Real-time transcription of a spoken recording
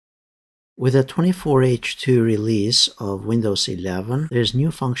With the 24H2 release of Windows 11, there's new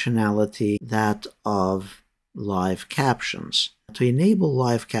functionality, that of live captions. To enable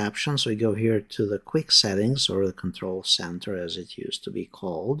live captions, we go here to the quick settings, or the control center as it used to be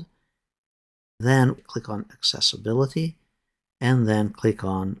called. Then click on accessibility and then click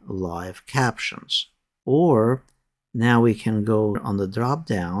on live captions. Or now we can go on the drop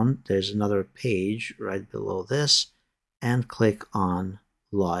down, there's another page right below this, and click on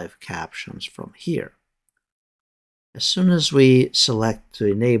live captions from here. As soon as we select to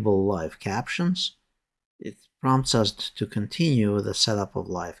enable live captions, it prompts us to continue the setup of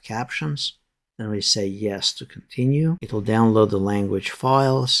live captions. Then we say yes to continue. It will download the language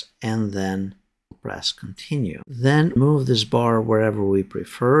files and then press continue. Then move this bar wherever we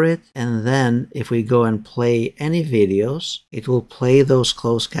prefer it, and then if we go and play any videos, it will play those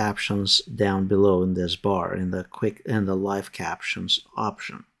closed captions down below in this bar in the live captions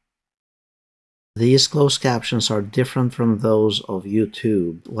option. These closed captions are different from those of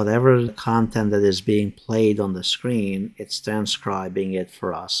YouTube. Whatever content that is being played on the screen, it's transcribing it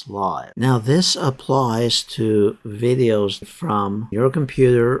for us live. Now this applies to videos from your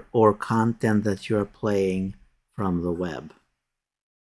computer or content that you're playing from the web.